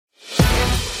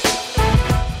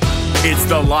It's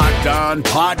the Locked On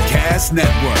Podcast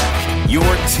Network, your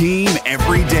team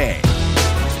every day.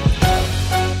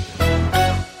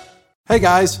 Hey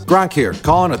guys, Gronk here,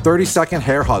 calling a 30-second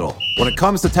hair huddle. When it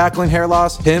comes to tackling hair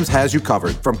loss, Hims has you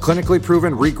covered. From clinically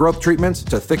proven regrowth treatments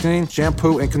to thickening,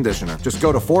 shampoo, and conditioner. Just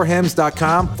go to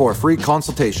 4hims.com for a free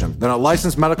consultation. Then a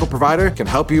licensed medical provider can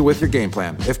help you with your game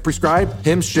plan. If prescribed,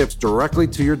 Hims ships directly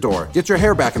to your door. Get your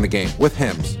hair back in the game with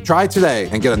Hims. Try today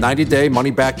and get a 90-day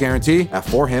money-back guarantee at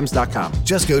 4hims.com.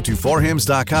 Just go to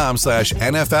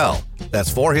 4hims.com/NFL.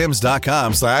 That's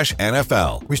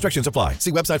 4hims.com/NFL. Restrictions apply.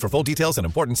 See website for full details and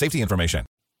important safety information.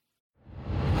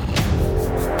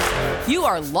 You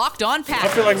are Locked On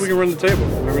Packers. I feel like we can run the table.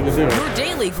 We're going to do it. Your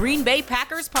daily Green Bay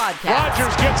Packers podcast.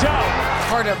 Rodgers gets out.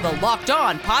 Part of the Locked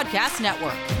On Podcast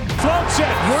Network. Floats it.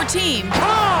 Your team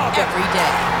every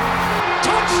day.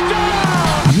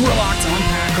 Touchdown! You are Locked On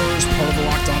Packers, part of the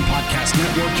Locked On Podcast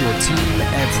Network, your team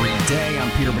every day. I'm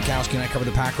Peter Bukowski, and I cover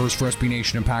the Packers for SB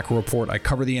Nation and Packer Report. I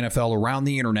cover the NFL around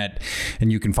the internet,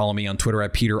 and you can follow me on Twitter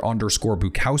at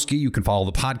Peter_Bukowski. You can follow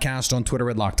the podcast on Twitter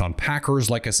at Locked On Packers,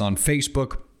 like us on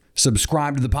Facebook.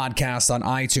 Subscribe to the podcast on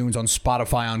iTunes, on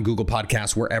Spotify, on Google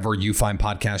Podcasts, wherever you find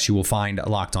podcasts, you will find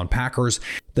Locked On Packers,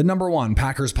 the #1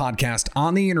 Packers podcast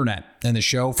on the internet, and the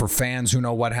show for fans who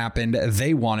know what happened.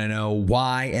 They want to know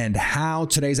why and how.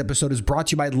 Today's episode is brought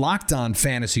to you by Locked On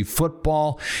Fantasy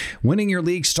Football. Winning your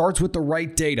league starts with the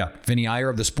right data. Vinny Iyer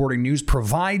of the Sporting News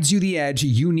provides you the edge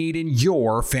you need in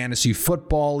your fantasy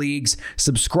football leagues.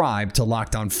 Subscribe to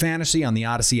Locked On Fantasy on the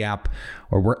Odyssey app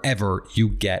or wherever you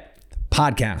get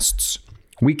podcasts.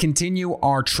 We continue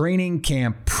our training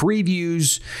camp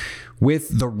previews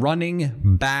with the running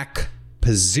back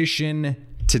position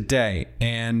today.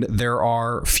 And there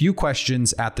are few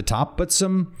questions at the top, but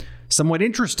some somewhat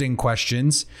interesting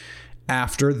questions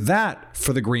after that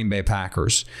for the Green Bay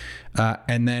Packers.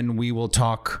 And then we will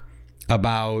talk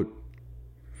about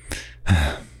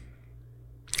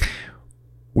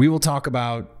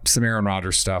some Aaron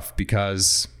Rodgers stuff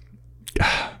because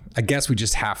I guess we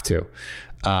just have to,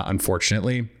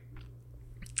 unfortunately.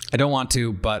 I don't want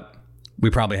to, but we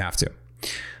probably have to.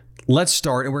 Let's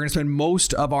start, and we're going to spend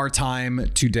most of our time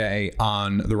today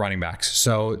on the running backs.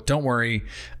 So don't worry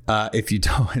if you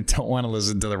don't want to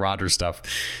listen to the Rodgers stuff.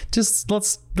 Just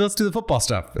let's do the football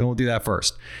stuff, and we'll do that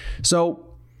first. So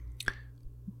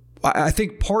I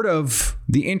think part of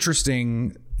the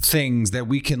interesting things that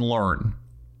we can learn,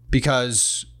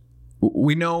 because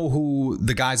we know who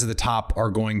the guys at the top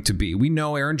are going to be. We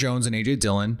know Aaron Jones and A.J.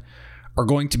 Dillon are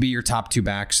going to be your top two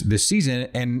backs this season.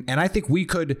 And I think we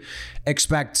could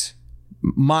expect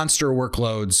monster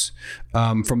workloads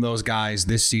from those guys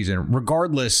this season,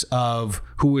 regardless of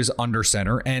who is under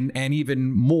center, and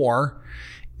even more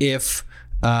if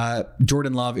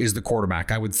Jordan Love is the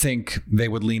quarterback. I would think they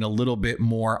would lean a little bit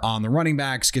more on the running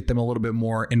backs, get them a little bit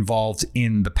more involved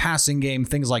in the passing game,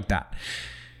 things like that.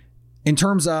 In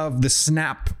terms of the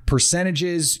snap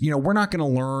percentages, we're not going to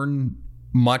learn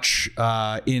much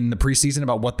in the preseason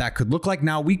about what that could look like.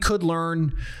 Now, we could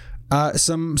learn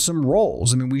some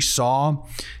roles. I mean, we saw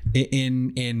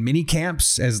in mini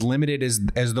camps, as limited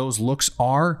as those looks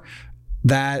are,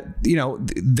 that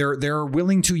they're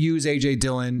willing to use A.J.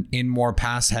 Dillon in more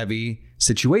pass-heavy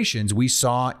situations. We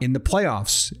saw in the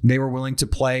playoffs they were willing to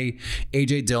play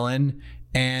A.J. Dillon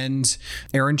and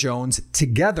Aaron Jones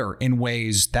together in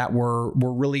ways that were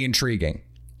really intriguing.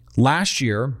 Last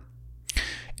year,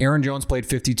 Aaron Jones played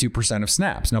 52% of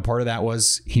snaps. Now, part of that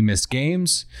was he missed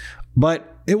games,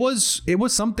 but it was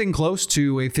something close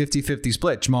to a 50-50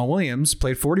 split. Jamal Williams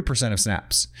played 40% of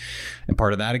snaps. And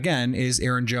part of that, again, is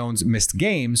Aaron Jones missed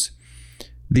games.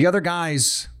 The other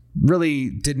guys really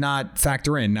did not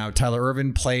factor in. Now, Tyler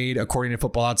Ervin played, according to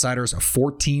Football Outsiders,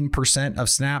 14% of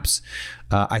snaps.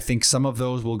 I think some of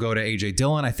those will go to A.J.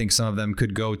 Dillon. I think some of them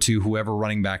could go to whoever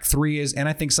running back 3 is. And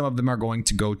I think some of them are going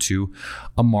to go to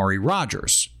Amari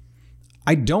Rodgers.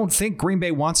 I don't think Green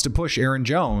Bay wants to push Aaron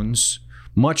Jones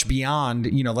much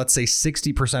beyond, let's say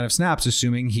 60% of snaps,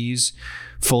 assuming he's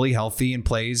fully healthy and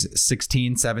plays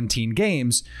 16, 17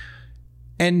 games.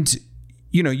 And,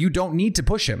 you don't need to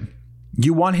push him.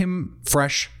 You want him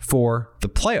fresh for the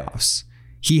playoffs.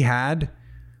 He had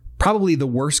probably the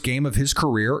worst game of his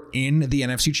career in the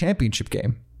NFC Championship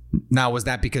game. Now, was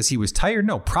that because he was tired?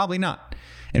 No, probably not.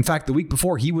 In fact, the week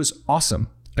before, he was awesome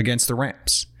against the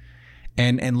Rams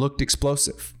and looked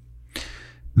explosive.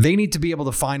 They need to be able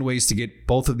to find ways to get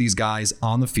both of these guys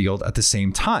on the field at the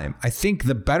same time. I think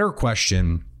the better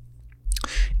question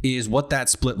is what that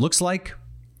split looks like,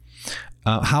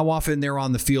 how often they're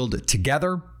on the field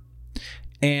together,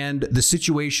 and the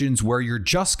situations where you're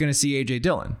just going to see A.J.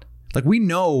 Dillon. Like, we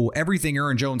know everything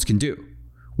Aaron Jones can do.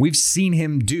 We've seen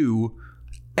him do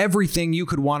everything you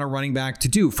could want a running back to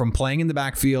do, from playing in the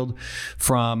backfield,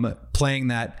 from playing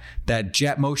that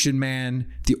jet motion man,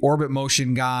 the orbit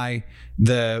motion guy,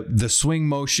 the swing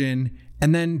motion,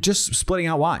 and then just splitting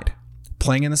out wide,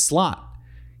 playing in the slot.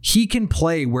 He can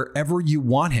play wherever you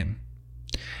want him.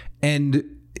 And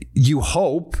you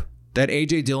hope that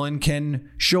A.J. Dillon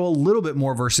can show a little bit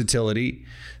more versatility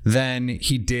than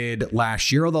he did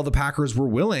last year, although the Packers were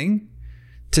willing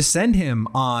to send him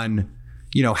on,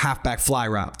 halfback fly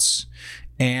routes.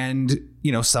 And,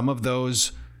 some of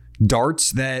those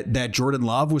darts that Jordan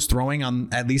Love was throwing on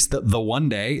at least the one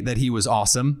day that he was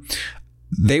awesome,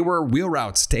 they were wheel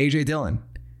routes to A.J. Dillon.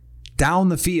 Down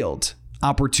the field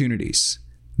opportunities.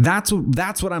 That's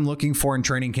what I'm looking for in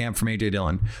training camp from A.J.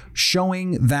 Dillon,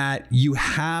 showing that you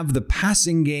have the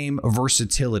passing game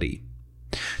versatility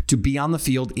to be on the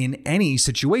field in any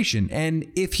situation. And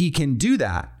if he can do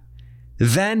that,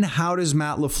 then how does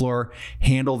Matt LaFleur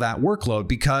handle that workload?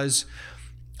 Because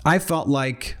I felt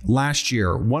like last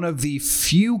year, one of the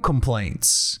few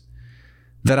complaints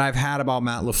that I've had about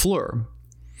Matt LaFleur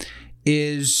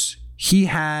is he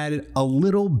had a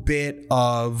little bit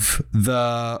of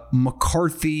the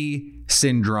McCarthy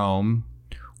syndrome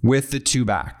with the two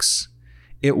backs.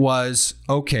 It was,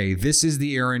 okay, this is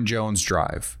the Aaron Jones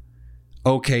drive.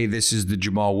 Okay, this is the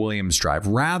Jamal Williams drive.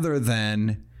 Rather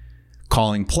than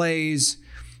calling plays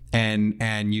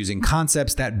and using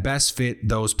concepts that best fit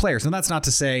those players. And that's not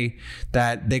to say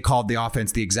that they called the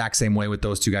offense the exact same way with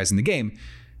those two guys in the game.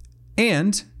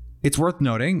 And it's worth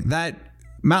noting that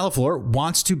Matt LaFleur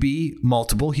wants to be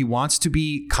multiple. He wants to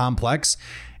be complex,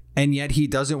 and yet he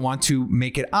doesn't want to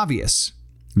make it obvious.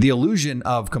 The illusion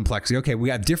of complexity. Okay, we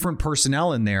have different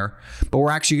personnel in there, but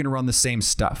we're actually going to run the same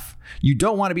stuff. You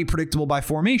don't want to be predictable by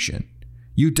formation.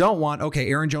 You don't want, okay,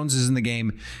 Aaron Jones is in the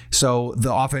game, so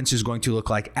the offense is going to look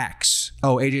like X.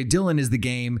 Oh, A.J. Dillon is the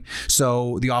game,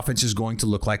 so the offense is going to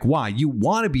look like Y. You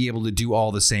want to be able to do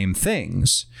all the same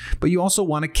things, but you also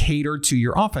want to cater to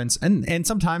your offense. And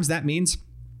sometimes that means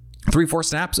 3-4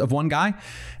 snaps of one guy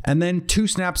and then 2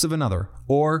 snaps of another,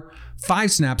 or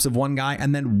 5 snaps of one guy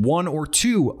and then 1 or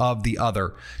 2 of the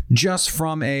other, just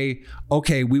from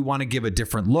okay, we want to give a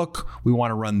different look. We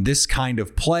want to run this kind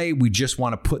of play. We just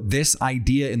want to put this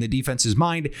idea in the defense's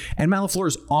mind. And Matt LaFleur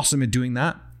is awesome at doing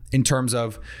that in terms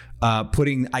of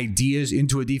putting ideas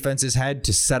into a defense's head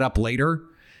to set up later.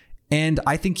 And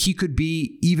I think he could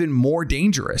be even more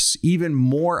dangerous, even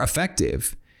more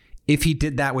effective if he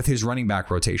did that with his running back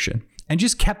rotation and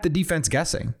just kept the defense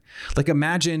guessing. Like,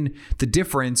 imagine the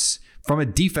difference from a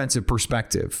defensive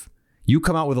perspective. You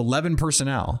come out with 11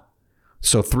 personnel,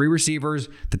 so 3 receivers,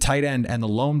 the tight end, and the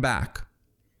lone back.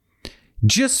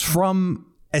 Just from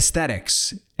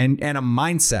aesthetics and a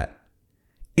mindset,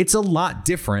 it's a lot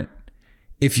different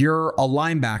if you're a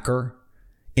linebacker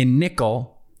in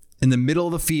nickel in the middle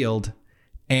of the field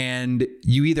and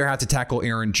you either have to tackle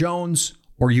Aaron Jones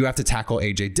or you have to tackle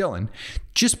A.J. Dillon.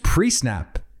 Just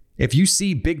pre-snap, if you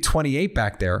see Big 28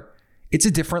 back there, it's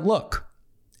a different look.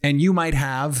 And you might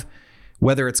have,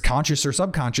 whether it's conscious or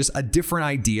subconscious, a different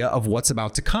idea of what's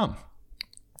about to come.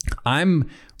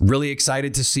 I'm really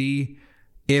excited to see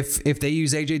if they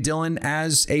use A.J. Dillon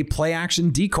as a play-action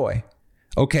decoy.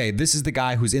 Okay, this is the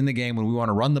guy who's in the game when we want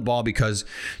to run the ball because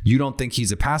you don't think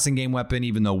he's a passing game weapon,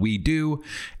 even though we do.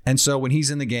 And so when he's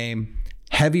in the game,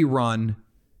 heavy run,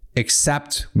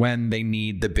 except when they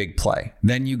need the big play.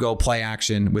 Then you go play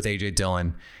action with A.J.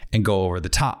 Dillon and go over the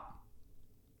top.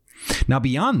 Now,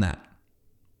 beyond that,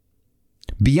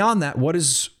 what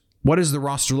does the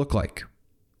roster look like?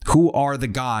 Who are the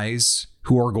guys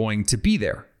who are going to be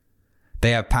there?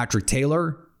 They have Patrick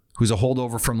Taylor, who's a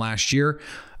holdover from last year,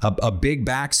 a big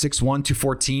back, 6'1",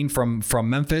 214 from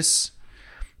Memphis.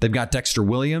 They've got Dexter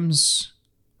Williams,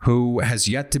 who has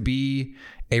yet to be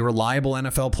a reliable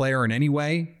NFL player in any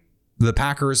way. The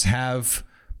Packers have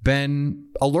been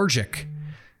allergic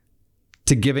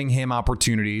to giving him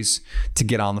opportunities to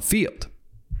get on the field.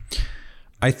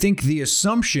 I think the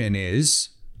assumption is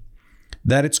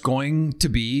that it's going to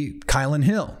be Kylan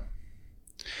Hill.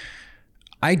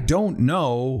 I don't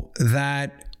know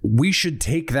that we should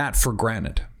take that for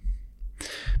granted,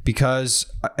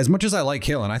 because as much as I like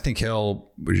Hill, and I think Hill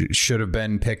should have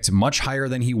been picked much higher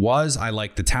than he was, I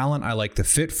like the talent, I like the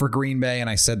fit for Green Bay, and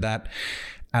I said that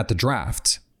at the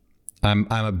draft. I'm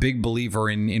a big believer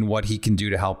in what he can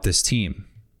do to help this team.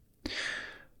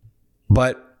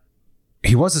 But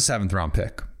he was a 7th round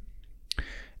pick.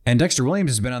 And Dexter Williams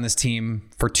has been on this team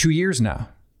for 2 years now.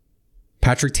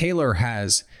 Patrick Taylor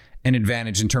has an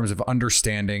advantage in terms of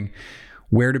understanding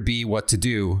where to be, what to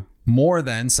do, more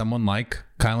than someone like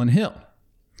Kylan Hill.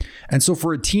 And so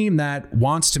for a team that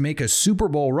wants to make a Super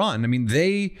Bowl run, I mean,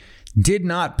 they did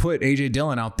not put A.J.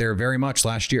 Dillon out there very much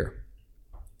last year.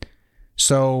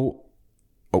 So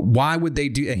why would they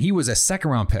do? And he was a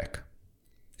second-round pick.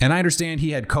 And I understand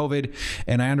he had COVID,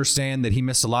 and I understand that he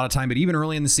missed a lot of time. But even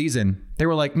early in the season, they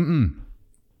were like,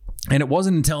 And it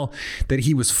wasn't until that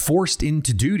he was forced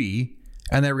into duty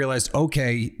and they realized,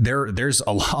 okay, there's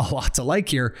a lot to like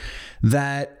here,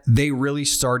 that they really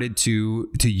started to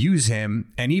use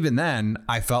him. And even then,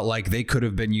 I felt like they could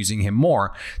have been using him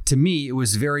more. To me, it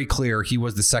was very clear he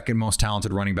was the second most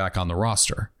talented running back on the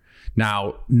roster.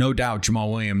 Now, no doubt,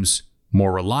 Jamal Williams,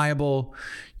 more reliable.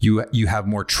 You have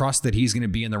more trust that he's going to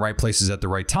be in the right places at the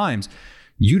right times.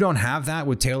 You don't have that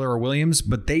with Taylor or Williams,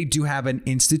 but they do have an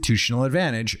institutional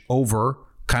advantage over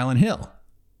Kylan Hill.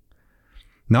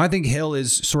 Now, I think Hill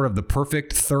is sort of the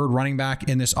perfect third running back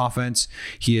in this offense.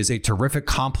 He is a terrific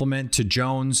complement to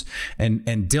Jones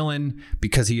and Dillon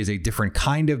because he is a different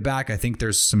kind of back. I think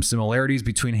there's some similarities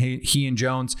between he and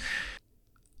Jones.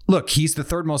 Look, he's the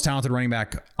third most talented running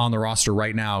back on the roster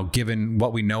right now, given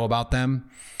what we know about them.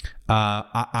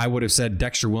 I would have said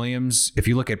Dexter Williams. If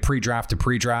you look at pre-draft to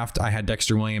pre-draft, I had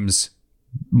Dexter Williams.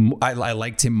 I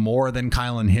liked him more than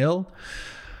Kylan Hill.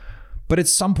 But at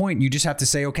some point, you just have to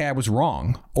say, okay, I was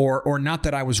wrong. Or not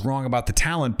that I was wrong about the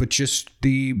talent, but just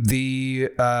the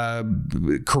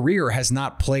career has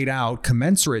not played out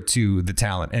commensurate to the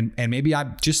talent. And maybe I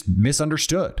just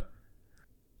misunderstood.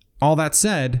 All that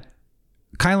said,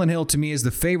 Kylan Hill to me is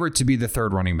the favorite to be the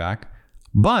third running back.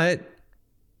 But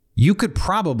you could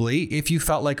probably, if you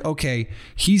felt like, okay,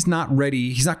 he's not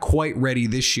ready, he's not quite ready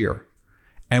this year,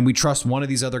 and we trust one of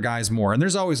these other guys more. And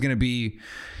there's always going to be,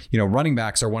 running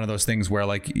backs are one of those things where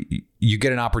like you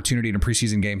get an opportunity in a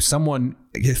preseason game. Someone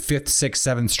 5th, 6th,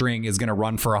 7th string is going to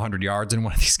run for 100 yards in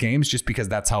one of these games just because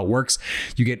that's how it works.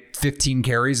 You get 15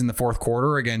 carries in the fourth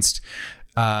quarter against,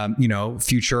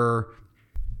 future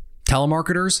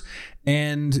telemarketers.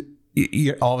 And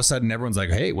all of a sudden everyone's like,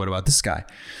 hey, what about this guy?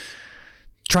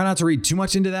 Try not to read too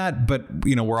much into that, but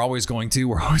we're always going to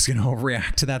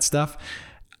overreact to that stuff.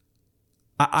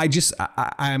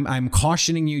 I'm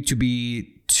cautioning you to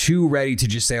be too ready to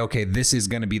just say, okay, this is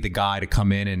going to be the guy to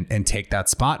come in and take that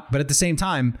spot. But at the same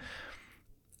time,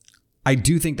 I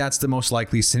do think that's the most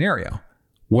likely scenario.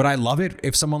 Would I love it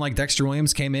if someone like Dexter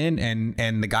Williams came in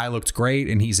and the guy looked great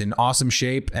and he's in awesome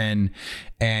shape and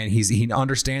he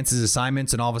understands his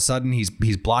assignments and all of a sudden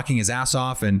he's blocking his ass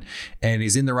off and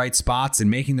he's in the right spots and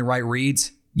making the right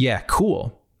reads? Yeah,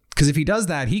 cool. Because if he does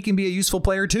that, he can be a useful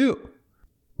player too.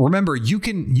 Remember, you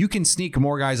can sneak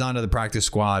more guys onto the practice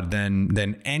squad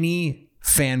than any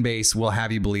fan base will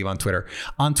have you believe on Twitter.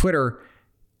 On Twitter,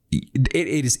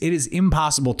 it is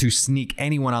impossible to sneak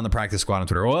anyone on the practice squad on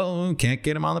Twitter. Well, can't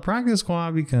get him on the practice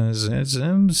squad because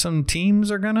some teams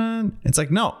are gonna. It's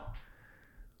like, no.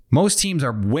 Most teams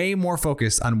are way more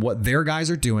focused on what their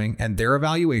guys are doing and their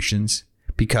evaluations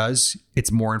because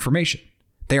it's more information.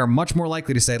 They are much more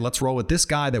likely to say, let's roll with this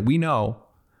guy that we know,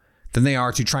 than they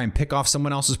are to try and pick off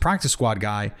someone else's practice squad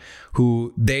guy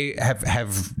who they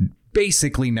have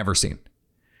basically never seen.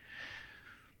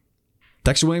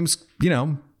 Dexter Williams,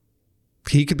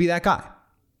 he could be that guy.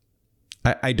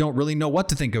 I don't really know what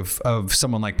to think of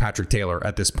someone like Patrick Taylor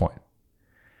at this point.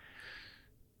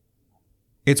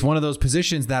 It's one of those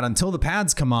positions that until the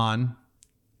pads come on,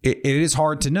 it is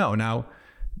hard to know. Now,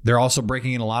 they're also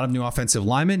breaking in a lot of new offensive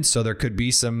linemen, so there could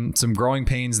be some growing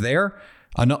pains there.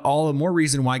 All the more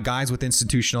reason why guys with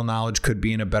institutional knowledge could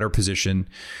be in a better position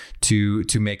to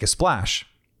make a splash.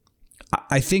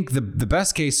 I think the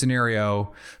best case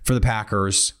scenario for the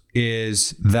Packers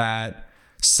is that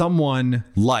someone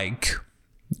like,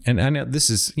 and I know this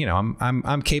is,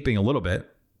 I'm caping a little bit.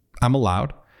 I'm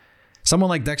allowed. Someone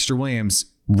like Dexter Williams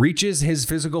reaches his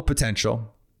physical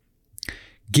potential,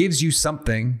 gives you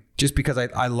something, just because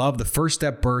I love the first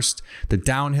step burst, the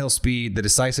downhill speed, the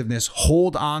decisiveness.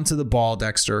 Hold on to the ball,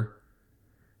 Dexter.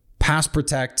 Pass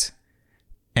protect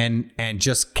and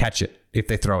just catch it if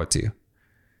they throw it to you.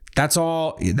 That's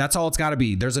all it's got to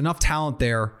be. There's enough talent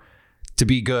there to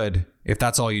be good if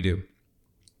that's all you do.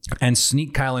 And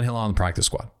sneak Kylan Hill on the practice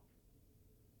squad.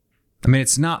 I mean,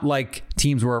 it's not like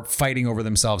teams were fighting over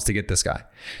themselves to get this guy.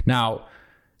 Now,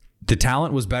 the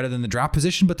talent was better than the draft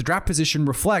position, but the draft position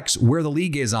reflects where the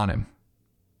league is on him.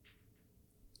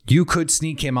 You could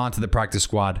sneak him onto the practice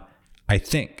squad, I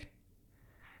think.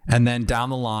 And then down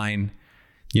the line,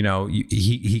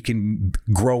 he can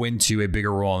grow into a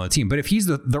bigger role on the team. But if he's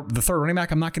the third running back,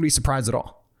 I'm not going to be surprised at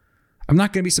all. I'm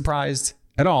not going to be surprised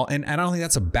at all. And I don't think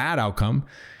that's a bad outcome.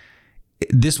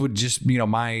 This would just,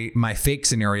 my fake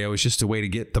scenario is just a way to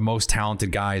get the most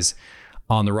talented guys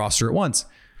on the roster at once.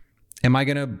 Am I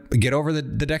going to get over the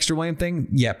Dexter Williams thing?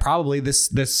 Yeah, probably this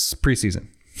preseason.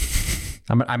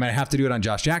 I might have to do it on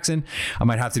Josh Jackson. I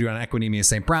might have to do it on Equanimeous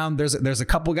St. Brown. There's a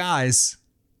couple guys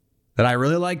that I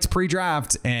really liked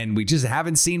pre-draft, and we just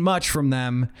haven't seen much from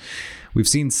them. We've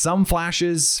seen some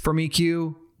flashes from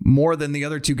EQ, more than the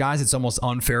other two guys. It's almost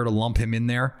unfair to lump him in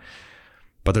there.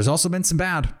 But there's also been some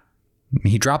bad.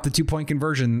 He dropped the 2-point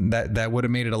conversion that would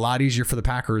have made it a lot easier for the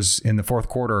Packers in the fourth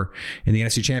quarter in the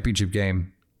NFC Championship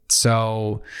game.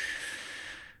 So,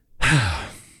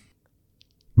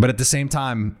 but at the same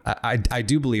time, I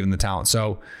do believe in the talent.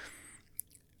 So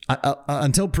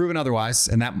until proven otherwise,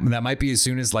 and that might be as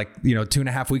soon as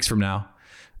 2.5 weeks from now,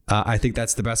 I think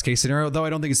that's the best case scenario, though I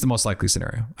don't think it's the most likely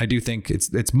scenario. I do think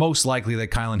it's most likely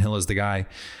that Kylan Hill is the guy.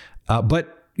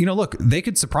 But, look, they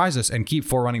could surprise us and keep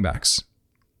 4 running backs.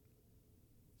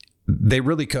 They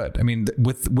really could. I mean,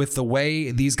 with the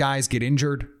way these guys get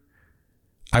injured,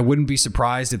 I wouldn't be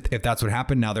surprised if that's what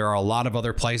happened. Now, there are a lot of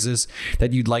other places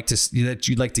that you'd like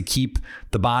to keep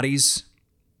the bodies.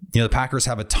 The Packers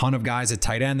have a ton of guys at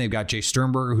tight end. They've got Jay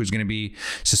Sternberger, who's going to be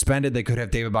suspended. They could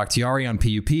have David Bakhtiari on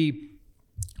PUP,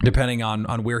 depending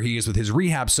on where he is with his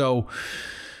rehab. So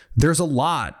there's a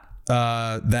lot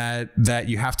that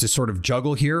you have to sort of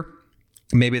juggle here.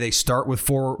 Maybe they start with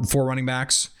four running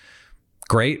backs.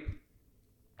 Great.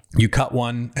 You cut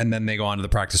one and then they go on to the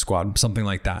practice squad, something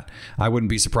like that. I wouldn't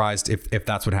be surprised if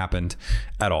that's what happened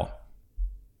at all.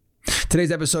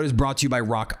 Today's episode is brought to you by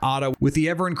Rock Auto. With the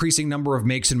ever-increasing number of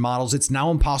makes and models, it's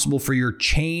now impossible for your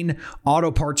chain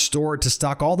auto parts store to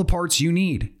stock all the parts you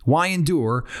need. Why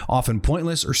endure often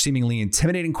pointless or seemingly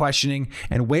intimidating questioning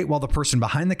and wait while the person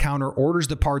behind the counter orders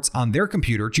the parts on their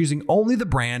computer, choosing only the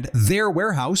brand their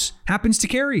warehouse happens to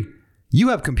carry? You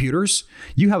have computers,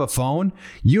 you have a phone,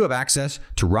 you have access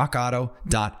to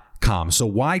rockauto.com. So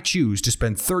why choose to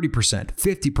spend 30%,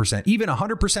 50%, even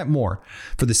 100% more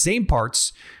for the same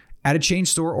parts at a chain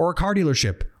store or a car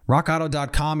dealership?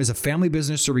 RockAuto.com is a family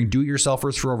business serving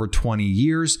do-it-yourselfers for over 20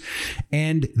 years,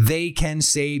 and they can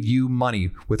save you money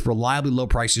with reliably low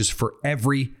prices for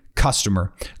every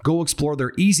customer. Go explore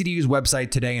their easy-to-use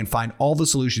website today and find all the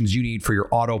solutions you need for your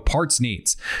auto parts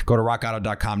needs. Go to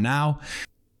RockAuto.com now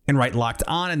and write Locked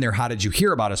On in their How Did You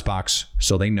Hear About Us box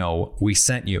so they know we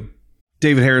sent you.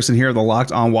 David Harrison here, the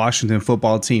Locked On Washington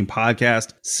Football Team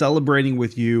podcast, celebrating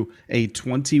with you a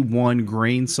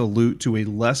 21-grain salute to a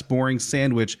less boring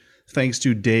sandwich thanks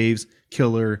to Dave's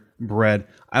Killer Bread.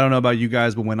 I don't know about you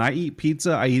guys, but when I eat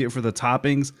pizza, I eat it for the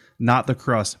toppings, not the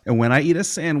crust. And when I eat a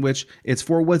sandwich, it's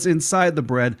for what's inside the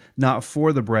bread, not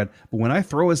for the bread. But when I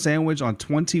throw a sandwich on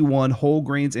 21 whole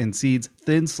grains and seeds,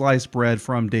 thin sliced bread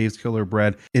from Dave's Killer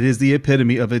Bread, it is the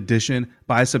epitome of addition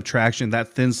by subtraction. That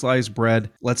thin sliced bread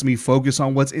lets me focus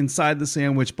on what's inside the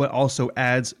sandwich, but also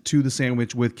adds to the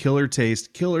sandwich with killer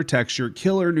taste, killer texture,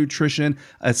 killer nutrition,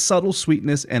 a subtle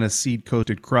sweetness, and a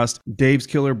seed-coated crust. Dave's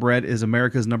Killer Bread is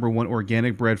America's #1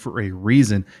 organic bread for a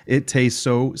reason. It tastes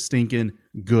so stinking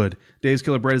good. Dave's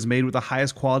Killer Bread is made with the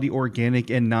highest quality organic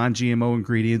and non-GMO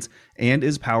ingredients and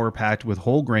is power-packed with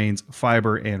whole grains,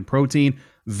 fiber, and protein.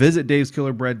 Visit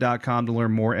daveskillerbread.com to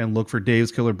learn more and look for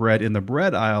Dave's Killer Bread in the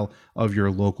bread aisle of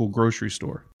your local grocery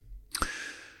store.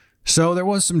 So there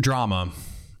was some drama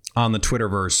on the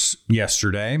Twitterverse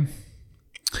yesterday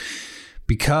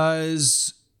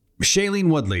because Shailene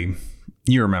Woodley,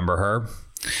 you remember her,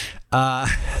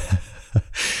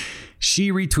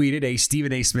 she retweeted a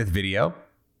Stephen A. Smith video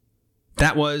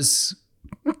that was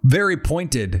very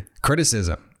pointed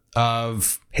criticism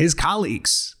of his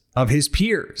colleagues, of his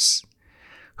peers,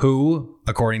 who,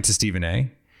 according to Stephen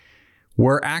A.,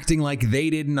 were acting like they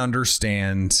didn't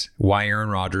understand why Aaron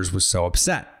Rodgers was so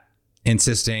upset,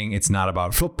 insisting it's not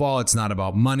about football, it's not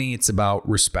about money, it's about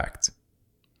respect.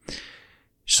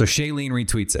 So Shailene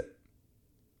retweets it.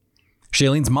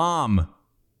 Shailene's mom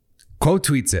quote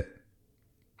tweets it.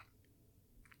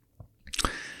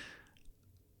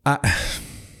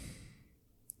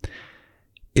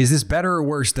 Is this better or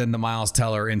worse than the Miles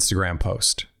Teller Instagram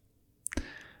post?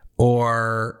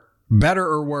 Or better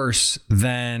or worse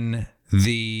than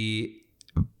the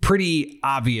pretty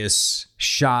obvious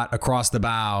shot across the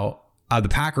bow of the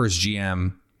Packers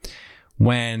GM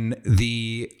when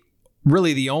the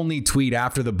only tweet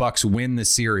after the Bucs win the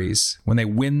series, when they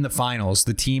win the finals,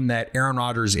 the team that Aaron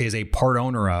Rodgers is a part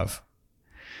owner of,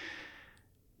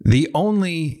 the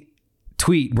only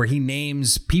tweet where he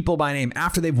names people by name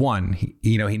after they've won.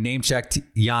 He name-checked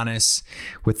Giannis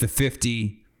with the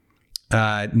 50,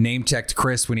 name-checked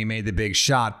Chris when he made the big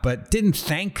shot, but didn't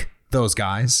thank those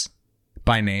guys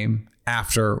by name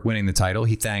after winning the title.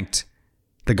 He thanked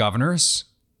the governors.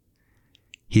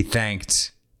 He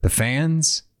thanked the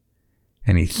fans.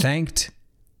 And he thanked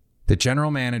the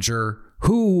general manager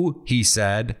who, he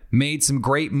said, made some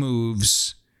great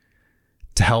moves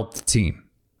to help the team.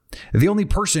 The only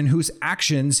person whose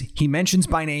actions he mentions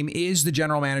by name is the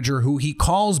general manager, who he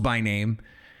calls by name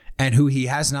and who he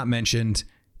has not mentioned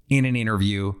in an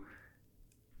interview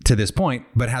to this point,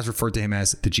 but has referred to him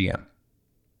as the GM.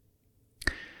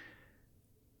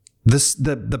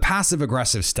 The passive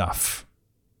aggressive stuff,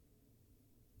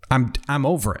 I'm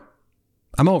over it.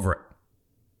 I'm over it.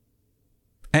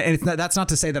 And that's not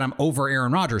to say that I'm over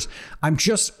Aaron Rodgers. I'm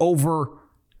just over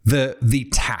the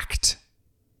tact.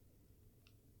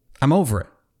 I'm over it.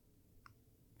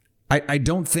 I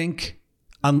don't think,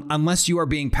 unless you are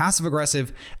being passive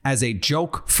aggressive as a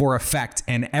joke for effect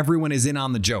and everyone is in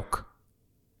on the joke,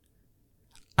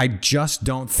 I just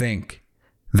don't think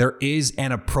there is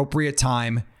an appropriate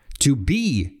time to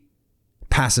be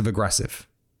passive aggressive.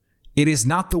 It is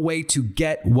not the way to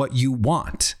get what you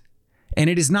want. And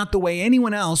it is not the way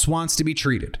anyone else wants to be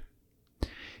treated.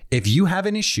 If you have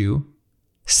an issue,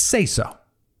 say so.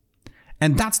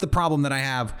 And that's the problem that I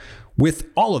have with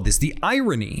all of this. The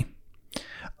irony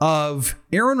of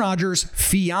Aaron Rodgers'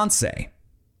 fiance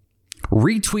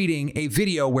retweeting a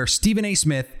video where Stephen A.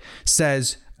 Smith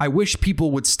says, "I wish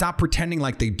people would stop pretending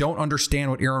like they don't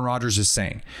understand what Aaron Rodgers is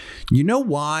saying." You know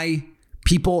why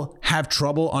people have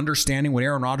trouble understanding what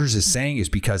Aaron Rodgers is saying? Is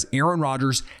because Aaron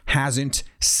Rodgers hasn't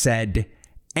said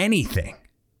anything.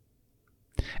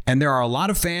 And there are a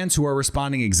lot of fans who are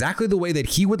responding exactly the way that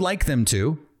he would like them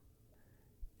to.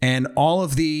 And all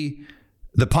of the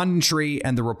punditry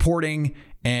and the reporting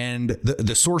and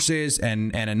the sources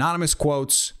and anonymous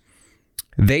quotes,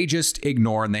 they just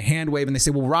ignore and they hand wave and they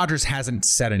say, well, Rodgers hasn't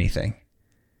said anything.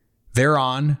 They're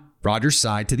on Rodgers'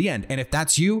 side to the end. And if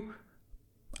that's you,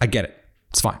 I get it.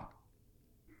 It's fine.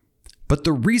 But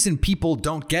the reason people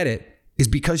don't get it is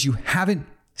because you haven't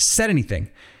said anything.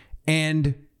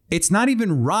 And it's not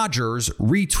even Rodgers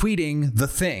retweeting the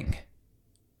thing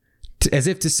as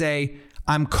if to say,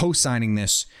 I'm co-signing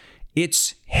this.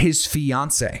 It's his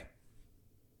fiance.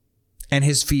 And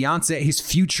his fiance, his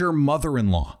future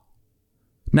mother-in-law.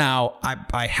 Now,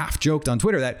 I half joked on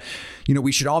Twitter that,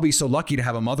 we should all be so lucky to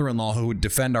have a mother-in-law who would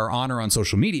defend our honor on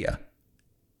social media.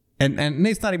 And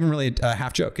it's not even really a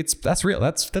half joke. That's real.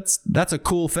 That's a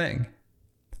cool thing.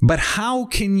 But how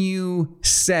can you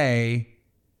say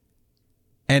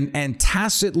and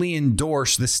tacitly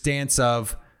endorse the stance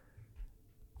of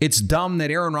it's dumb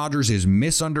that Aaron Rodgers is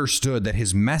misunderstood, that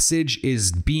his message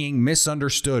is being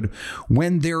misunderstood,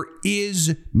 when there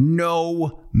is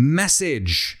no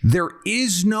message? There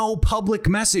is no public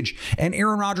message. And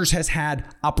Aaron Rodgers has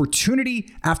had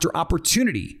opportunity after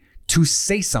opportunity to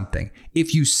say something.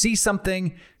 If you see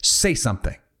something, say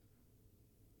something.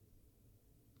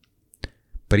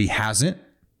 But he hasn't.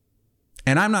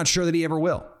 And I'm not sure that he ever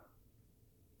will.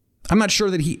 I'm not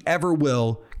sure that he ever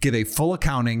will give a full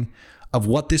accounting of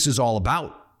what this is all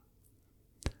about,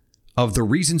 of the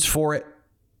reasons for it,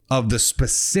 of the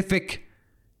specific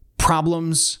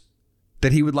problems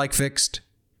that he would like fixed.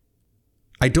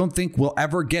 I don't think we'll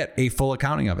ever get a full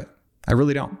accounting of it. I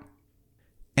really don't.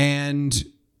 And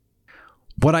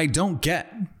what I don't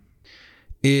get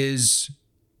is,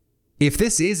 if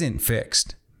this isn't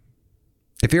fixed,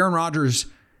 if Aaron Rodgers,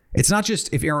 it's not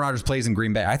just if Aaron Rodgers plays in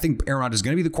Green Bay. I think Aaron Rodgers is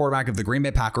going to be the quarterback of the Green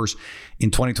Bay Packers in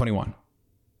 2021.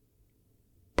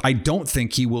 I don't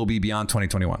think he will be beyond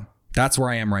 2021. That's where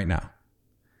I am right now.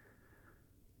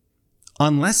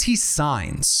 Unless he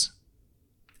signs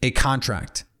a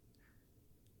contract,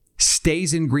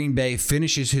 stays in Green Bay,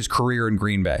 finishes his career in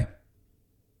Green Bay,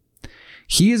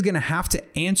 he is going to have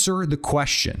to answer the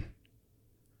question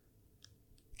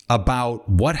about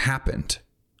what happened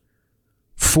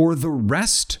for the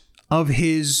rest of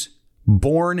his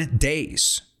born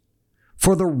days.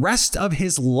 For the rest of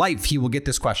his life, he will get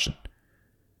this question.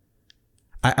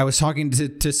 I was talking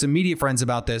to some media friends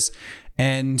about this,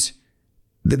 and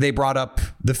they brought up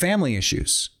the family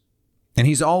issues. And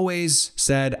he's always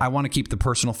said, I want to keep the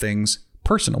personal things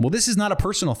personal. Well, this is not a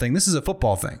personal thing. This is a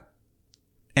football thing.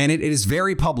 And it is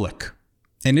very public.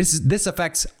 And this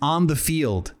affects on the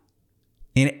field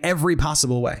in every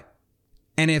possible way.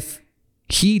 And if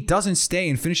he doesn't stay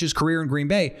and finish his career in Green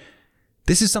Bay,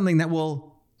 this is something that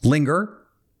will linger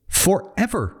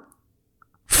forever.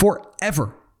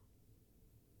 Forever.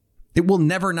 It will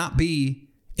never not be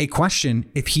a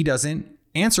question if he doesn't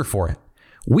answer for it.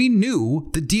 We knew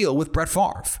the deal with Brett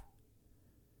Favre.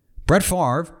 Brett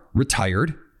Favre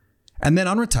retired and then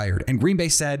unretired. And Green Bay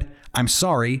said, I'm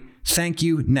sorry, thank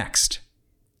you, next.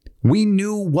 We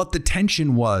knew what the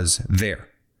tension was there.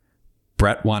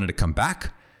 Brett wanted to come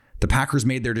back. The Packers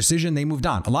made their decision. They moved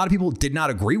on. A lot of people did not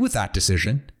agree with that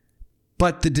decision,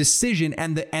 but the decision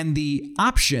and the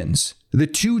options, the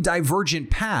two divergent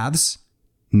paths,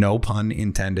 no pun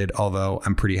intended, although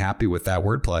I'm pretty happy with that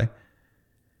wordplay.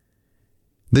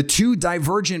 The two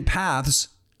divergent paths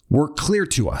were clear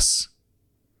to us.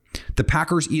 The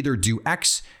Packers either do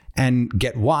X and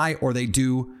get Y, or they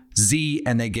do Z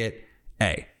and they get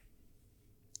A.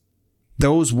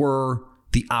 Those were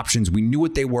the options. We knew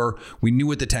what they were. We knew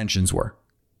what the tensions were.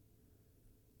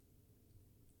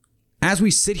 As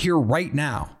we sit here right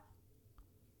now,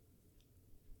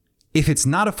 if it's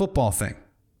not a football thing,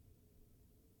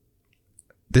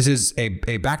 this is a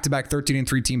back-to-back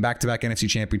 13-3 team, back-to-back NFC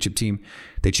Championship team.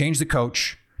 They changed the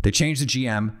coach. They changed the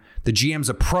GM. The GM's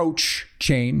approach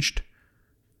changed.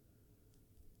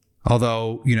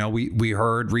 Although, we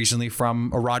heard recently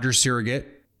from a Rodgers surrogate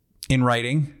in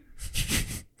writing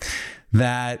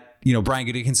that, Brian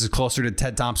Gutekunst is closer to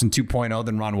Ted Thompson 2.0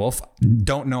 than Ron Wolf.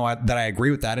 Don't know that I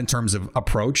agree with that in terms of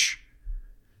approach.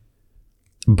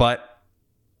 But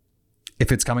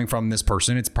if it's coming from this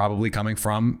person, it's probably coming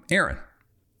from Aaron.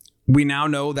 We now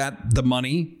know that the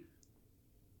money,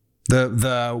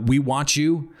 the we want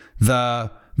you,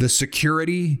 the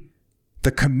security,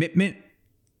 the commitment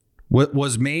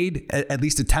was made, at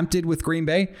least attempted with Green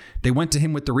Bay. They went to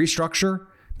him with the restructure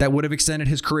that would have extended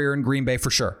his career in Green Bay for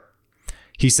sure.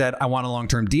 He said, I want a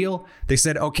long-term deal. They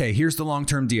said, okay, here's the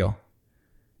long-term deal.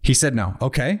 He said, no.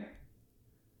 Okay.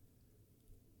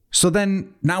 So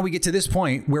then now we get to this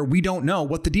point where we don't know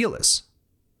what the deal is.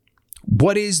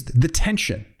 What is the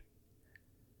tension?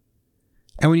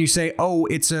 And when you say, oh,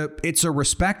 it's a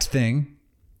respect thing,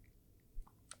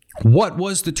 what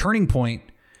was the turning point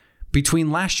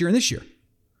between last year and this year?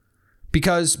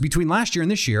 Because between last year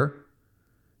and this year,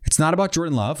 it's not about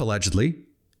Jordan Love, allegedly.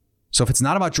 So if it's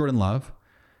not about Jordan Love,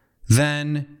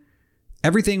 then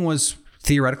everything was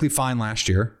theoretically fine last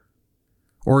year,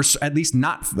 or at least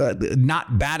not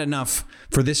bad enough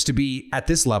for this to be at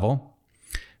this level.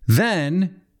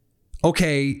 Then,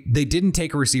 okay, they didn't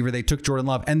take a receiver. They took Jordan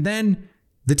Love. And then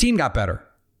the team got better.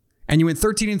 And you went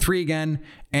 13-3 again,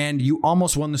 and you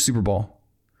almost won the Super Bowl.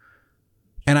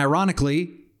 And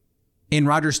ironically, in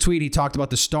Rodgers' tweet, he talked about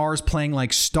the Stars playing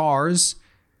like stars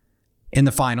in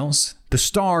the finals. The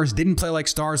Stars didn't play like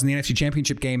stars in the NFC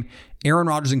Championship game, Aaron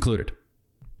Rodgers included.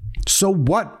 So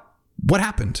what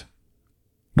happened?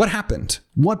 What happened?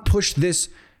 What pushed this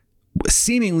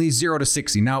seemingly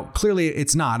 0-60? Now, clearly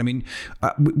it's not. I mean,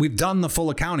 we've done the full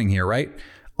accounting here, right?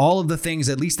 All of the things,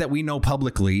 at least that we know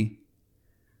publicly,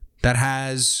 that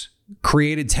has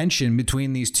created tension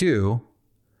between these two,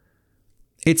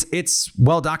 it's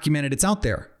well documented. It's out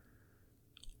there.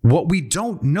 What we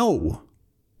don't know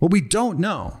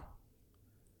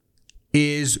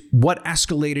is what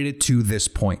escalated it to this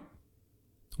point.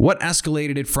 What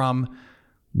escalated it from,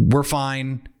 we're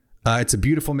fine, it's a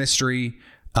beautiful mystery,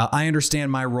 I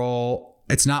understand my role,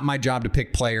 it's not my job to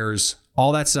pick players,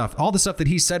 all that stuff, all the stuff that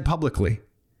he said publicly,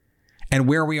 and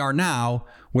where we are now,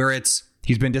 where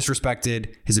he's been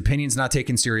disrespected, his opinion's not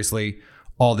taken seriously,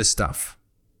 all this stuff.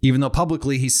 Even though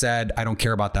publicly he said, I don't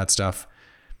care about that stuff,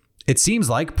 it seems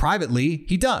like privately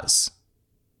he does.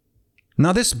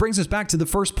 Now this brings us back to the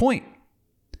first point.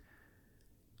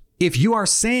 If you are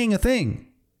saying a thing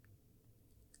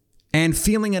and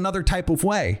feeling another type of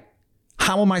way,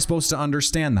 how am I supposed to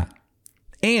understand that?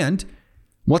 And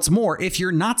what's more, if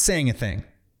you're not saying a thing,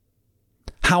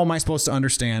 how am I supposed to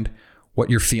understand what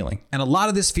you're feeling? And a lot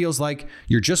of this feels like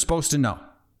you're just supposed to know.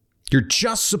 You're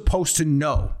just supposed to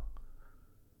know.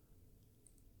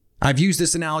 I've used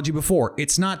this analogy before.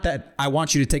 It's not that I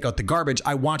want you to take out the garbage.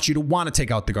 I want you to want to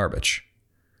take out the garbage.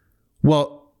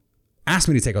 Well, ask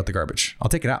me to take out the garbage. I'll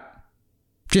take it out.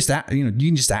 You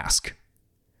can just ask.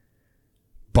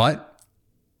 But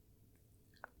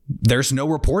there's no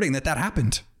reporting that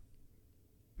happened.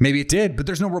 Maybe it did, but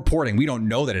there's no reporting. We don't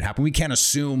know that it happened. We can't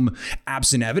assume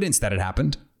absent evidence that it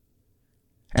happened.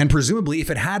 And presumably, if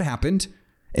it had happened,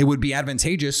 it would be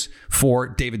advantageous for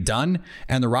David Dunn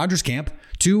and the Rodgers camp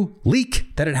to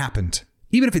leak that it happened.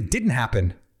 Even if it didn't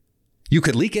happen, you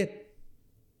could leak it.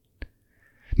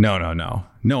 No.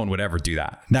 No one would ever do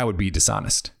that. That would be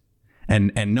dishonest.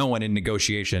 And no one in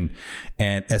negotiation,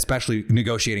 and especially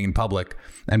negotiating in public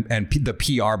and the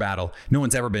PR battle, no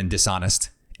one's ever been dishonest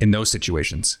in those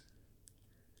situations.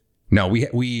 No,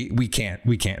 we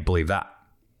can't believe that.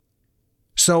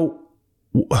 So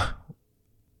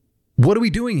what are we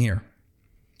doing here?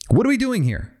 What are we doing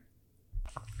here?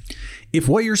 If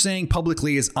what you're saying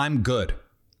publicly is I'm good,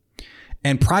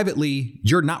 and privately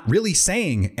you're not really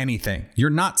saying anything, you're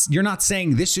not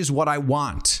saying this is what I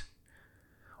want,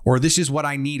 or this is what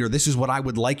I need, or this is what I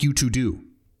would like you to do,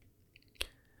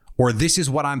 or this is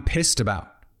what I'm pissed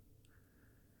about.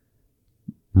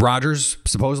 Rodgers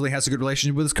supposedly has a good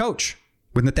relationship with his coach,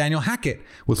 with Nathaniel Hackett,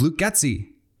 with Luke Getsy.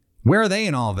 Where are they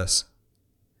in all of this?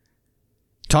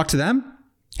 Talk to them.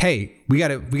 Hey, we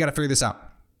gotta figure this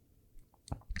out.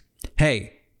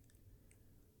 Hey,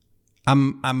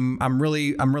 I'm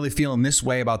really feeling this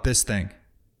way about this thing.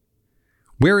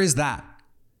 Where is that?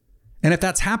 And if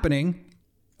that's happening,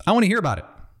 I want to hear about it.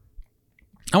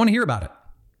 I want to hear about it.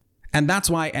 And that's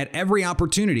why at every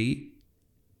opportunity,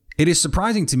 it is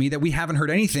surprising to me that we haven't heard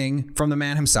anything from the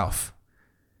man himself.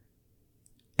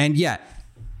 And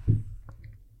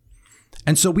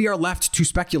so we are left to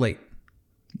speculate.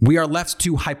 We are left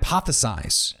to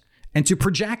hypothesize and to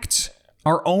project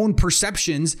our own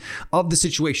perceptions of the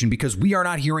situation because we are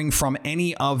not hearing from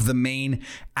any of the main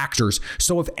actors.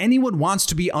 So if anyone wants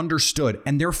to be understood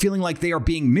and they're feeling like they are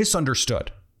being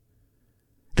misunderstood,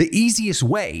 the easiest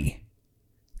way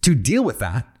to deal with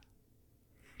that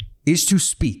is to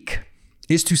speak,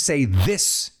 is to say,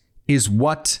 this is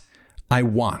what I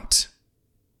want.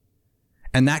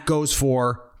 And that goes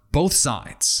for both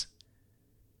sides.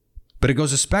 But it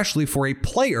goes especially for a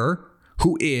player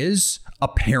who is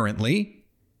apparently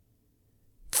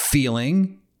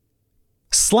feeling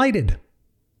slighted,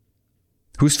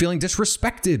 who's feeling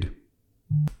disrespected.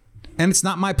 And it's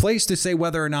not my place to say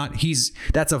whether or not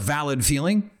that's a valid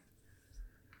feeling.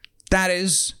 That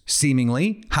is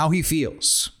seemingly how he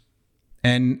feels.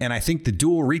 And I think the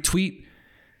dual retweet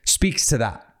speaks to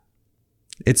that.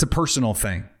 It's a personal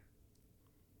thing.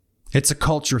 It's a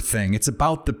culture thing. It's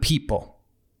about the people.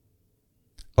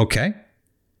 Okay.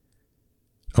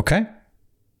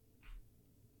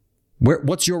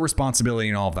 What's your responsibility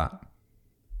in all of that?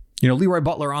 Leroy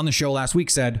Butler on the show last week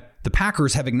said the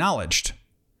Packers have acknowledged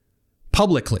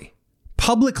publicly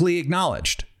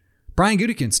acknowledged Brian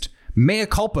Gutekunst, mea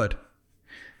culpa.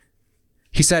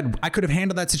 He said, I could have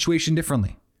handled that situation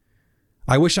differently.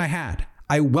 I wish I had.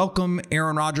 I welcome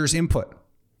Aaron Rodgers' input.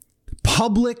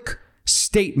 Public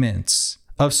statements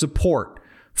of support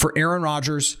for Aaron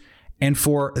Rodgers and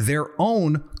for their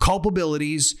own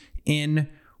culpabilities in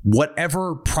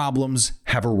whatever problems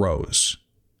have arose.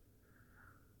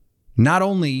 Not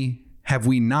only have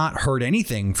we not heard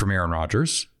anything from Aaron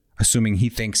Rodgers, assuming he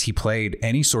thinks he played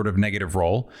any sort of negative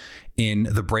role in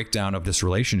the breakdown of this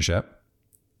relationship,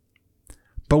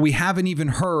 but we haven't even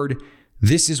heard,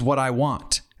 this is what I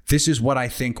want. This is what I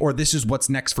think, or this is what's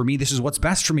next for me. This is what's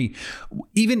best for me.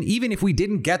 Even if we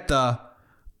didn't get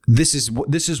this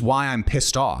is why I'm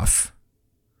pissed off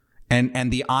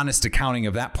and the honest accounting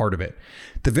of that part of it,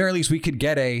 at the very least we could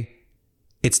get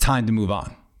it's time to move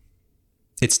on.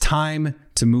 It's time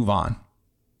to move on.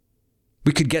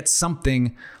 We could get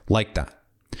something like that.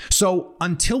 So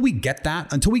until we get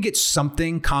that, until we get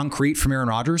something concrete from Aaron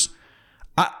Rodgers,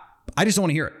 I just don't want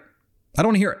to hear it. I don't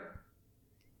want to hear it.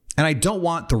 And I don't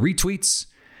want the retweets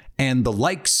and the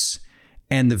likes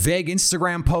and the vague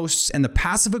Instagram posts and the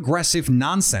passive aggressive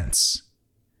nonsense.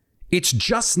 It's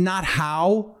just not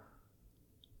how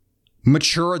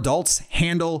mature adults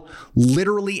handle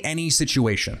literally any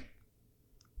situation.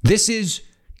 This is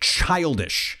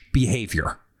childish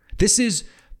behavior. This is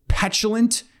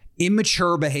petulant,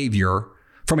 immature behavior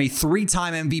from a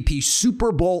 3-time MVP,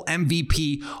 Super Bowl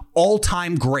MVP,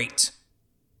 all-time great.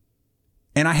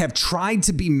 And I have tried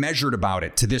to be measured about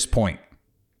it to this point.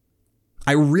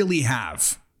 I really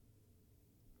have.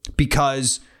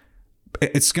 Because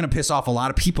it's going to piss off a lot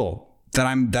of people that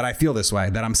I feel this way,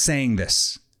 that I'm saying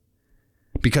this.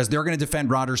 Because they're going to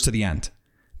defend Rodgers to the end.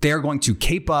 They're going to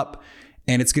cape up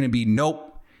and it's going to be,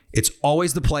 nope, it's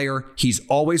always the player. He's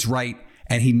always right.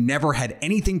 And he never had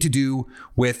anything to do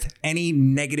with any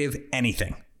negative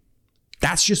anything.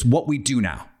 That's just what we do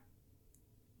now.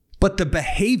 But the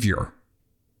behavior,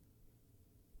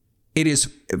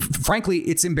 frankly,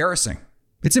 it's embarrassing.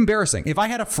 It's embarrassing. If I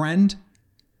had a friend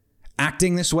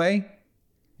acting this way,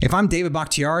 if I'm David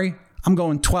Bakhtiari, I'm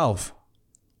going 12.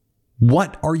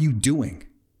 What are you doing?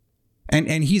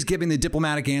 And he's giving the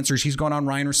diplomatic answers. He's going on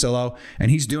Ryan Russillo,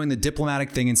 and he's doing the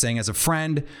diplomatic thing and saying, as a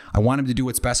friend, I want him to do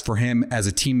what's best for him. As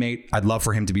a teammate, I'd love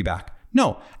for him to be back.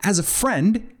 No, as a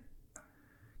friend,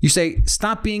 you say,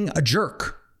 stop being a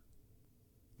jerk.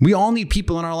 We all need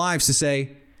people in our lives to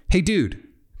say, hey, dude,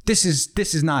 this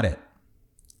is not it.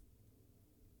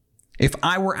 If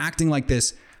I were acting like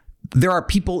this, there are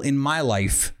people in my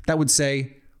life that would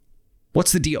say,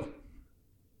 what's the deal?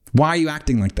 Why are you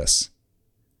acting like this?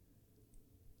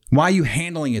 Why are you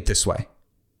handling it this way?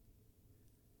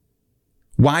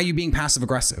 Why are you being passive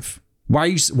aggressive?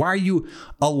 Why are you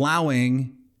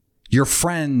allowing your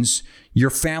friends, your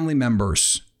family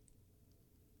members,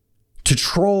 to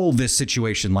troll this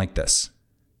situation like this.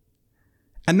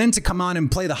 And then to come on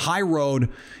and play the high road,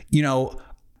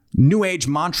 new age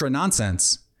mantra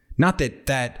nonsense. Not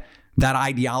that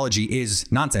ideology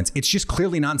is nonsense. It's just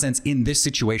clearly nonsense in this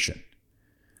situation.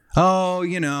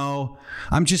 Oh,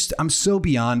 I'm so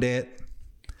beyond it.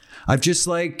 I've just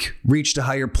reached a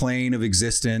higher plane of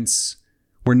existence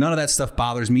where none of that stuff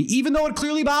bothers me, even though it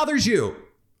clearly bothers you.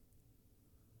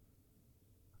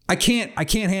 I can't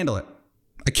handle it.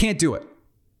 I can't do it.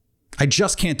 I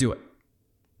just can't do it.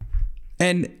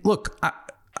 And look,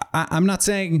 I'm not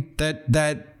saying that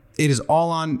it is all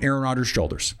on Aaron Rodgers'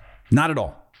 shoulders. Not at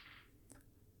all.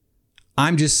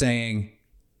 I'm just saying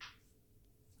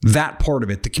that part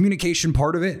of it, the communication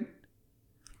part of it,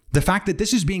 the fact that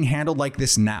this is being handled like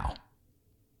this now,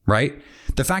 right?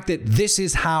 The fact that this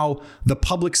is how the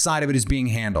public side of it is being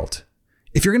handled.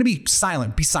 If you're going to be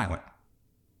silent, be silent.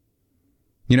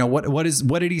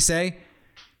 What did he say?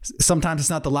 Sometimes it's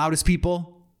not the loudest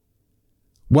people.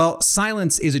 Well,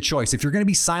 silence is a choice. If you're going to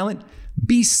be silent,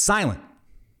 be silent.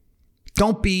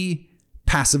 Don't be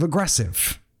passive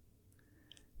aggressive.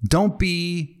 Don't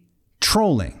be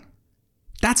trolling.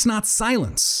 That's not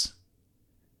silence.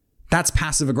 That's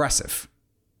passive aggressive.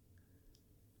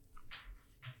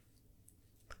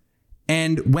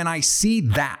 And when I see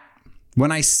that,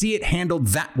 when I see it handled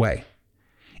that way,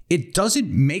 it doesn't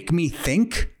make me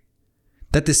think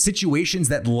that the situations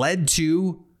that led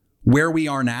to where we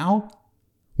are now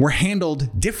were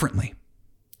handled differently.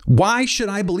 Why should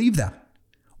I believe that?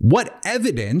 What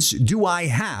evidence do I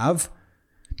have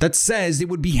that says it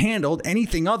would be handled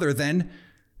anything other than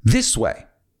this way?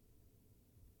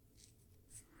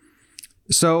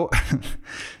 So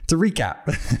to recap,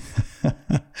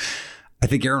 I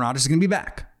think Aaron Rodgers is going to be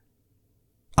back.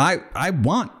 I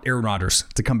want Aaron Rodgers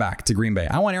to come back to Green Bay.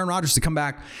 I want Aaron Rodgers to come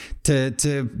back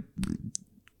to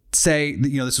say,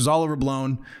 this was all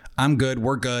overblown. I'm good.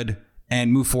 We're good.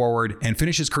 And move forward and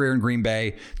finish his career in Green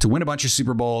Bay to win a bunch of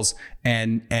Super Bowls.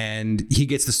 And he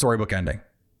gets the storybook ending.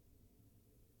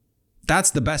 That's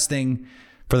the best thing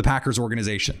for the Packers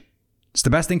organization. It's the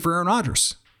best thing for Aaron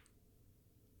Rodgers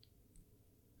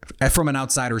from an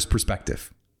outsider's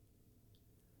perspective.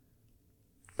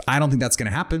 I don't think that's going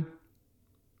to happen.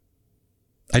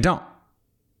 I don't.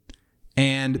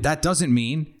 And that doesn't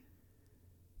mean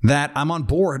that I'm on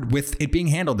board with it being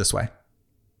handled this way.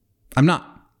 I'm not.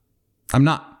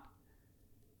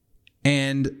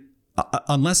 And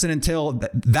unless and until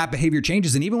that behavior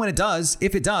changes, and even when it does,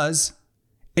 if it does,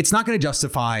 it's not going to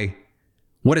justify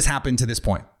what has happened to this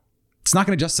point. It's not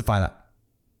going to justify that.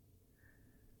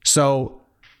 So,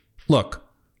 look,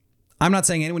 I'm not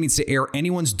saying anyone needs to air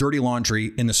anyone's dirty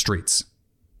laundry in the streets.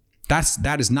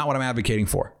 That is not what I'm advocating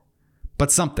for.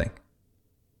 But something.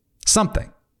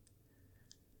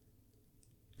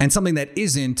 And something that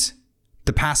isn't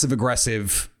the passive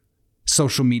aggressive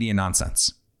social media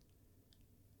nonsense.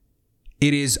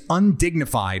 It is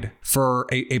undignified for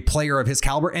a player of his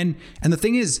caliber. And the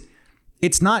thing is,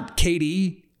 it's not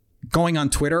KD going on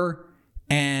Twitter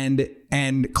and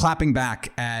clapping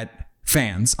back at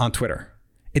fans on Twitter.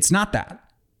 It's not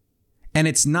that. And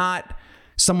it's not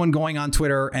someone going on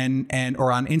Twitter and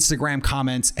or on Instagram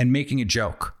comments and making a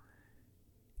joke.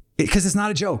 Because it's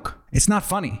not a joke. It's not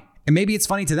funny. And maybe it's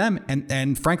funny to them.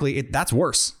 And frankly, that's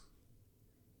worse.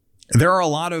 There are a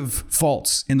lot of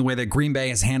faults in the way that Green Bay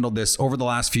has handled this over the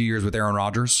last few years with Aaron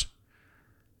Rodgers.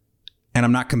 And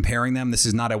I'm not comparing them. This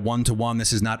is not a one-to-one.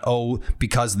 This is not,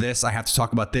 because this, I have to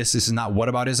talk about this. This is not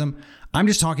whataboutism. I'm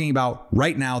just talking about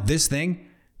right now, this thing.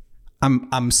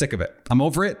 I'm sick of it. I'm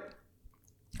over it.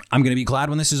 I'm going to be glad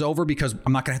when this is over because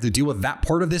I'm not going to have to deal with that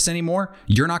part of this anymore.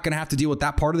 You're not going to have to deal with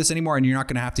that part of this anymore. And you're not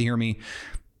going to have to hear me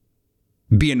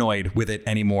be annoyed with it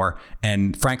anymore.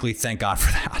 And frankly, thank God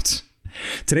for that.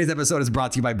 Today's episode is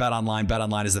brought to you by BetOnline.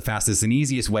 BetOnline is the fastest and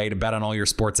easiest way to bet on all your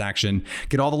sports action.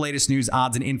 Get all the latest news,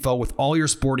 odds, and info with all your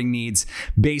sporting needs.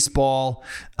 Baseball,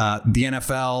 the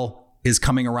NFL is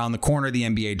coming around the corner. The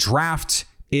NBA draft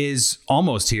is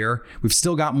almost here. We've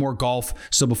still got more golf.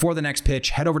 So before the next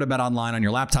pitch, head over to BetOnline on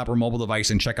your laptop or mobile device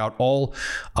and check out all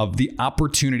of the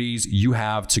opportunities you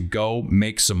have to go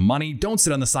make some money. Don't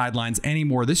sit on the sidelines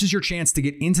anymore. This is your chance to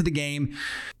get into the game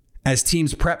as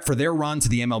teams prep for their run to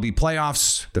the MLB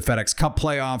playoffs, the FedEx Cup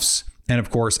playoffs, and of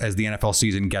course, as the NFL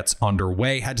season gets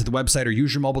underway. Head to the website or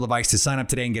use your mobile device to sign up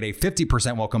today and get a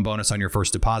 50% welcome bonus on your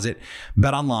first deposit.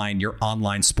 BetOnline, your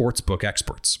online sportsbook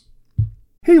experts.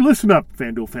 Hey, listen up,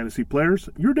 FanDuel fantasy players.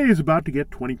 Your day is about to get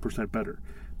 20% better.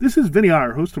 This is Vinny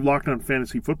Iyer, host of Locked On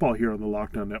Fantasy Football here on the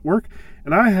Locked On Network,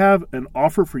 and I have an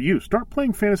offer for you. Start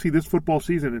playing fantasy this football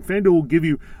season, and FanDuel will give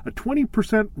you a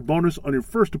 20% bonus on your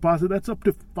first deposit. That's up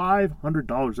to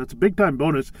 $500. That's a big-time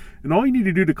bonus, and all you need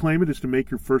to do to claim it is to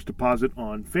make your first deposit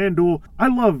on FanDuel. I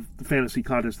love the fantasy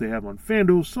contests they have on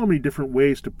FanDuel. So many different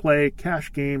ways to play,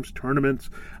 cash games, tournaments.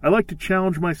 I like to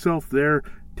challenge myself there.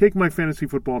 Take my fantasy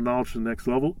football knowledge to the next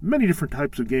level. Many different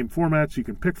types of game formats you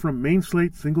can pick from: main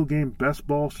slate, single game, best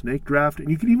ball, snake draft, and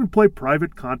you can even play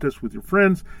private contests with your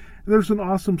friends. And there's an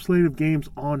awesome slate of games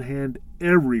on hand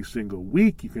every single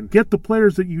week. You can get the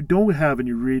players that you don't have in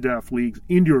your redraft leagues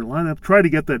into your lineup. Try to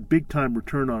get that big-time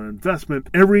return on investment.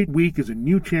 Every week is a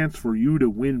new chance for you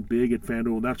to win big at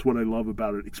FanDuel, and that's what I love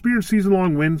about it. Experience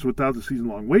season-long wins without the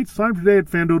season-long waits. Sign up today at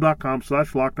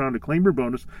FanDuel.com/LockedOn to claim your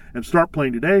bonus and start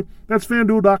playing today. That's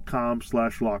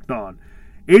FanDuel.com/LockedOn.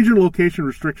 Age and location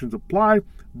restrictions apply.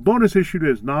 Bonus issued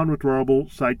as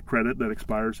non-withdrawable site credit that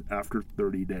expires after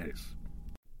 30 days.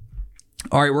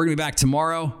 All right, we're going to be back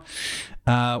tomorrow.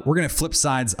 We're going to flip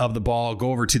sides of the ball,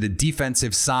 go over to the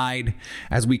defensive side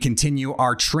as we continue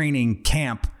our training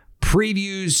camp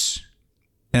previews.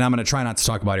 And I'm going to try not to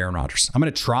talk about Aaron Rodgers. I'm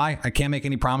going to try. I can't make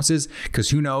any promises because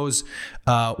who knows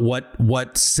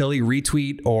what silly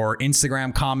retweet or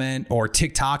Instagram comment or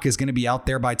TikTok is going to be out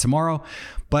there by tomorrow.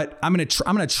 But I'm going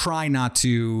to try not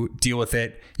to deal with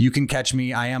it. You can catch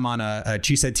me. I am on a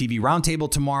Cheesehead TV roundtable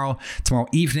tomorrow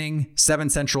evening, 7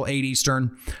 Central, 8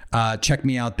 Eastern. Check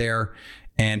me out there.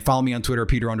 And follow me on Twitter,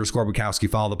 Peter_Bukowski.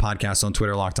 Follow the podcast on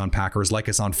Twitter, Locked On Packers. Like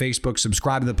us on Facebook.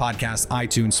 Subscribe to the podcast,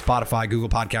 iTunes, Spotify, Google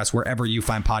Podcasts, wherever you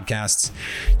find podcasts.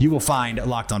 You will find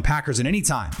Locked On Packers. And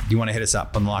anytime you want to hit us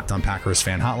up on the Locked On Packers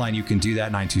fan hotline, you can do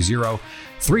that,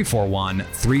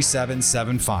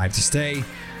 920-341-3775 to stay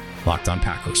Locked On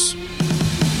Packers.